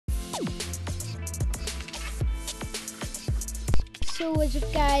So what's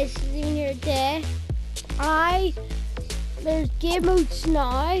up guys, Steven here today. There's game modes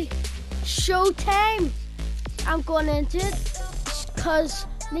now. Showtime! I'm going into it because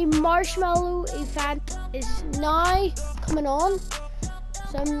the Marshmello event is now coming on.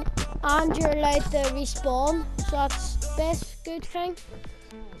 And you're allowed to respawn, so that's the best good thing.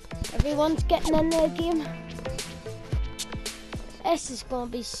 Everyone's getting in the game. This is gonna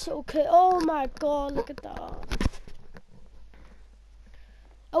be so cool. Oh my god, look at that.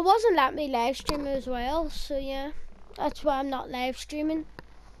 It wasn't letting me live stream as well, so yeah, that's why I'm not live streaming.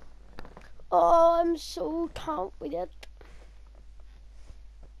 Oh, I'm so can't with it.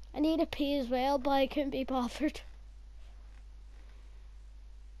 I need to pee as well, but I couldn't be bothered.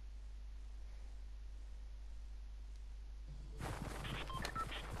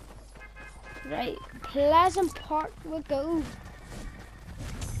 Right, Pleasant Park we go.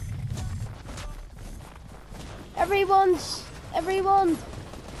 Everyone.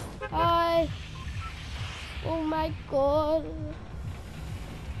 Hi. Oh my god.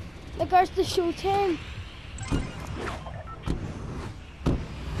 Look, there's the showtime.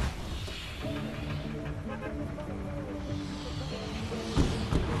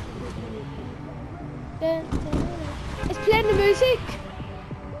 It's playing the music.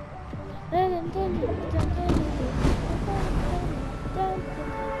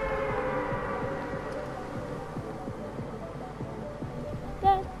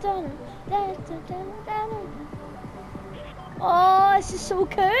 Oh, this is so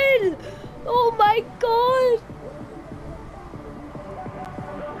cool! Oh my god!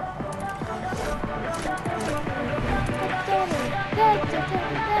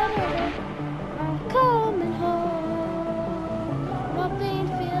 I'm coming home. Nothing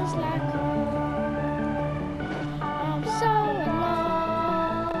feels like home. I'm so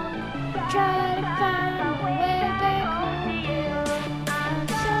alone. Try to find my way back home. I'm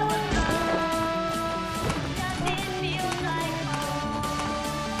so alone. Nothing feels like home.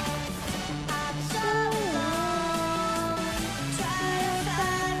 I'm so alone. Try to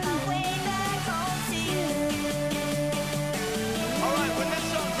find my way back home to you. All right, when this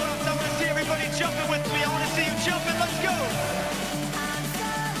song drops, I want to see everybody jumping with me. I want to see you jumping. Let's go.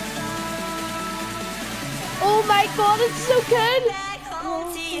 Oh my god, it's so good!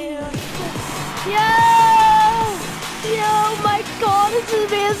 Yo, my god, it's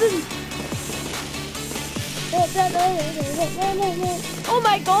amazing! Oh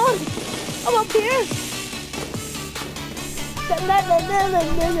my god, I'm up here!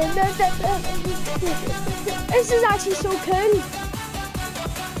 This is actually so cool!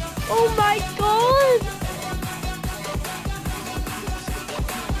 Oh my god!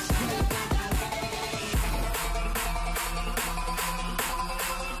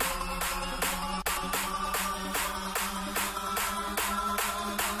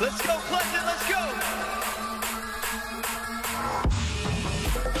 Let's go, Pleasant, let's go!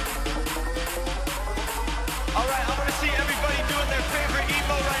 All right, I want to see everybody doing their favorite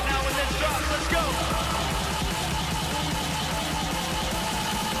emo right now when this drops. Let's go!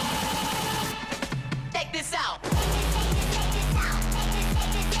 Check this out!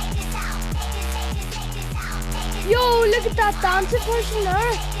 Yo, look at that dancing person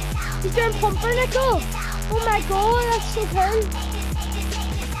there! He's doing pumpernickel! Oh my god, that's so cool!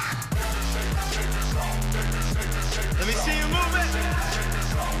 Let me see you move it!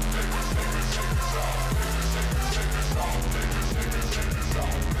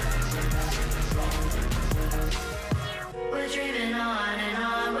 We're dreaming on and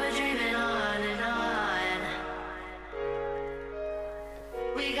on, we're dreaming on and on.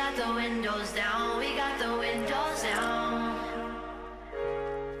 We got the windows down, we got the windows down.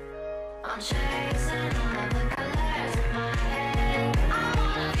 I'm chasing all of the colors in my head. I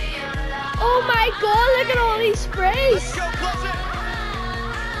wanna be alive. Oh my god, look at all these sprays! Let's go, Pleasant!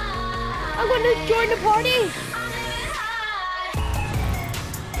 I'm gonna join the party!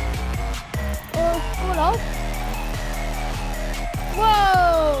 Oh, hold up.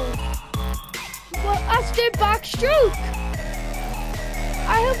 Whoa! Well, that's the backstroke!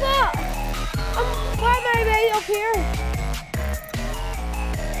 I have that! I'm climbing right up here!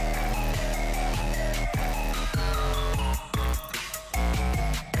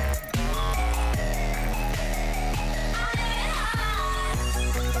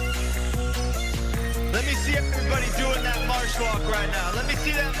 Let me see everybody doing that marsh walk right now. Let me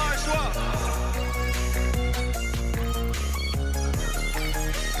see that marsh walk.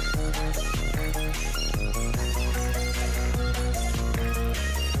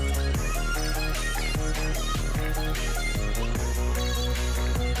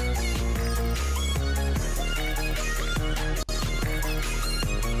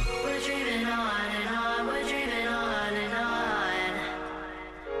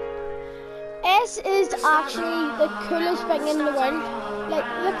 actually the coolest thing in the world. Like,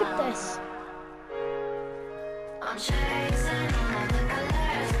 look at this. I'm chasing all the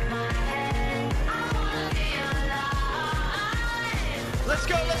colors in my head. I wanna be alive. Let's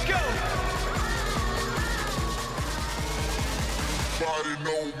go, let's go.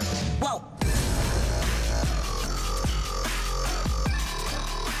 Whoa.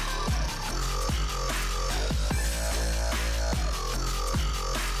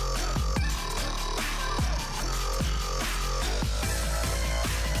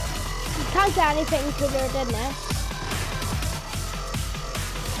 You can't get anything cooler than this.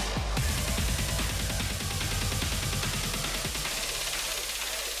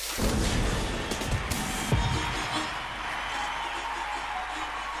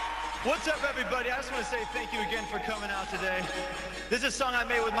 What's up, everybody? I just want to say thank you again for coming out today. This is a song I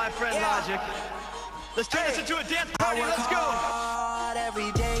made with my friend Logic. Let's turn this into a dance party. Let's go. Hard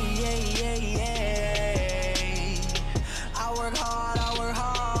every day, I work hard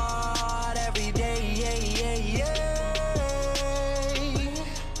every day,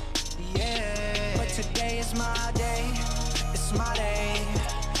 But today is my day, it's my day,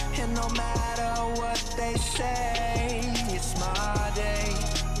 and no matter what they say, it's my day.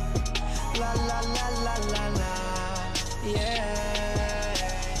 La la la la la la, yeah.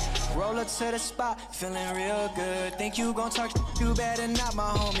 Roll up to the spot, feeling real good. Think you gon' talk, you better not, my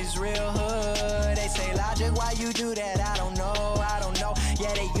homies real hood. They say, Logic, why you do that? I don't know.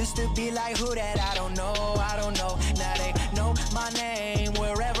 Yeah, they used to be like, who that? I don't know. Now they know my name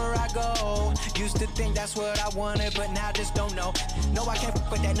wherever I go. Used to think that's what I wanted, but now just don't know. No, I can't f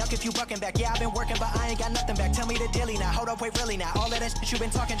with that nuck if you bucking back. Yeah, I've been working, but I ain't got nothing back. Tell me the dilly now, hold up, wait, really now. All of that shit you been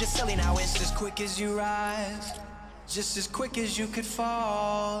talking just silly now. It's as quick as you rise, just as quick as you could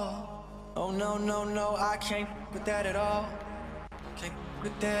fall. Oh no, I can't with that at all. Can't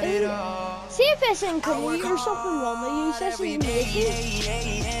with that at all. See if it's in Korea or something wrong with you. This is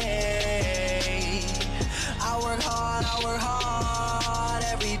amazing. I work hard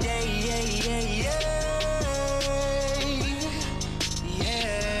every day,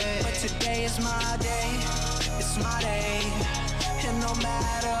 But today is my day, it's my day, and no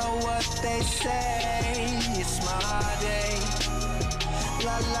matter what they say, it's my day.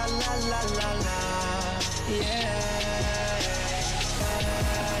 La la la la la la, yeah.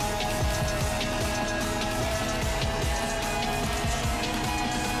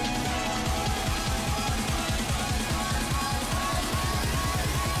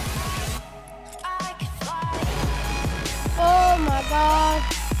 Oh my god.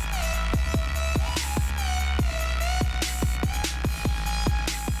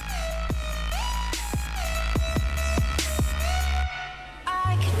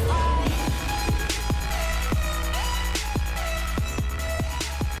 I can fly.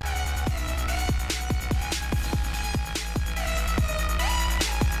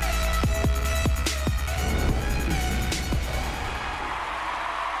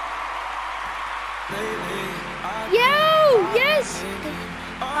 Yes!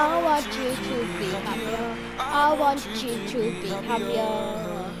 I want you to be happier. I want you to be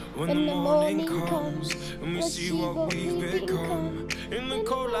happier. When the morning comes, let's see what we've become. In the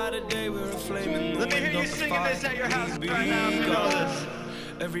cold light of day, we're a flame in the Let me hear you singing this at your house right now. If you know this.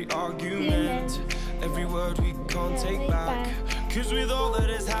 Every argument, every word we can't take back. Cause with all that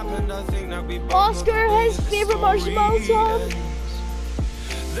has happened, I think that we both Oscar, know his the favorite story Marshmello song. ends.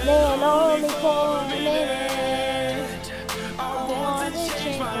 Man, only for a minute. I want to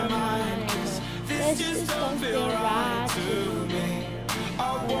change my mind, 'cause this just don't feel right to me. I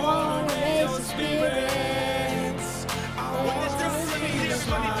want to raise your spirits. I want Let's to do it. Let me see see you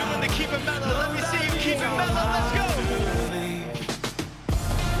everybody doing the keep it mellow. Let me see you keep it mellow. Let's go.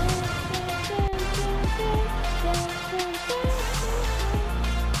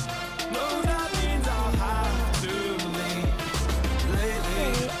 No, that means I'll have to leave.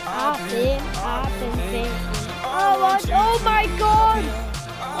 Lately, I've been thinking. Oh my god!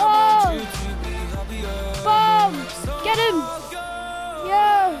 Oh! Boom! Get him!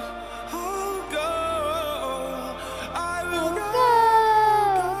 Yeah! I'll go. I will Go, go.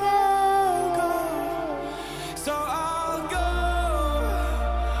 go, go. So I'll go.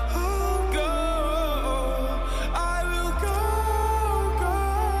 I will go.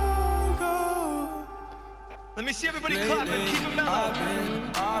 Let me see everybody clapping. Keep it mellow.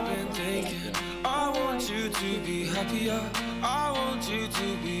 I've been thinking, I want you to be happier. I want you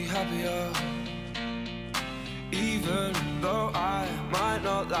to be happier. Even though I might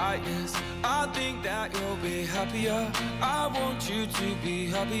not like this, I think that you'll be happier. I want you to be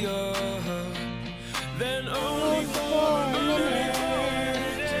happier. Then only for a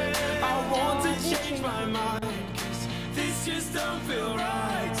minute, I want to change my mind, 'cause this just don't feel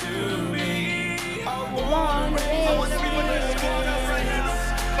right to me. I want everybody to squad up right now.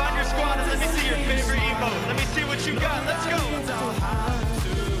 Find your squad and let me see your favorite emote. Let me see what you got. Let's go. I'll have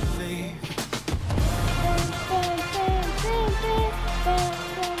to leave.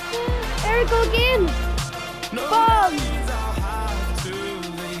 There we go again. No, Boom. that means I'll have to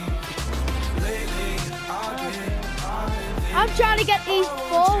leave. Lately, I've been I'm trying to get these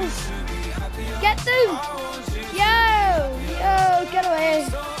balls. Get them. Yo, get away.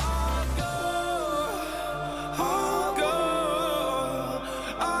 I'll go.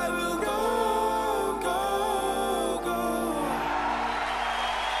 I will go.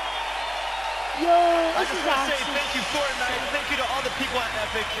 Yo, I this just is want to say awesome. thank you Fortnite, thank you to all the people at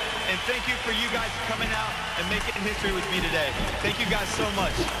Epic, and thank you for you guys coming out and making history with me today. Thank you guys so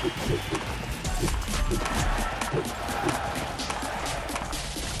much.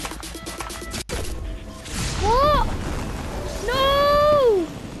 What? No!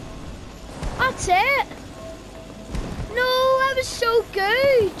 That's it. No, that was so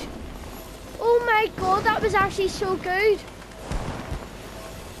good. Oh my god, that was actually so good.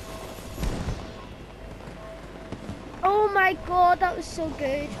 Oh my god, that was so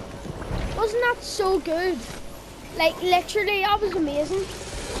good. Wasn't that so good? Like literally, that was amazing.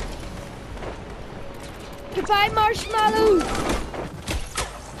 Goodbye, Marshmello.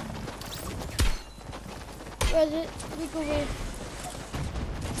 Where is it? We go here.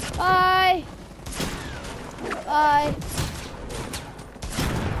 Bye. Bye.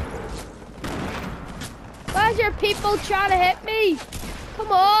 Why is there people trying to hit me?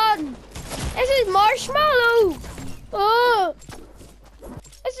 Come on. This is Marshmello. Oh.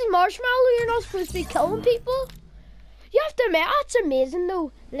 This is Marshmello. You're not supposed to be killing people. You have to admit, that's amazing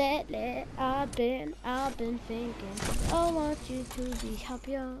though. Lately, I've been thinking, I want you to be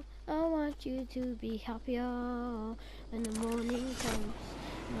happier. I want you to be happier. When the morning comes,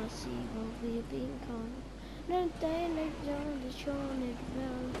 and I see what we've become. No day like John, the showing the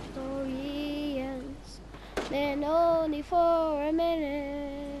story ends. Then only for a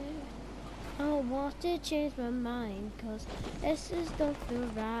minute. I want to change my mind, 'cause this just don't feel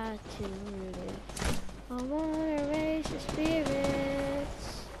right to live. I wanna raise the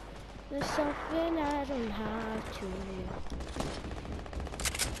spirits. There's something I don't have to live.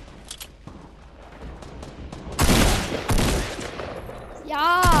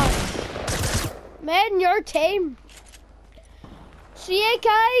 Yes! Man, your team. See ya,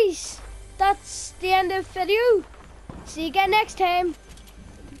 guys. That's the end of the video. See you again next time.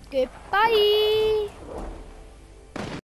 Goodbye.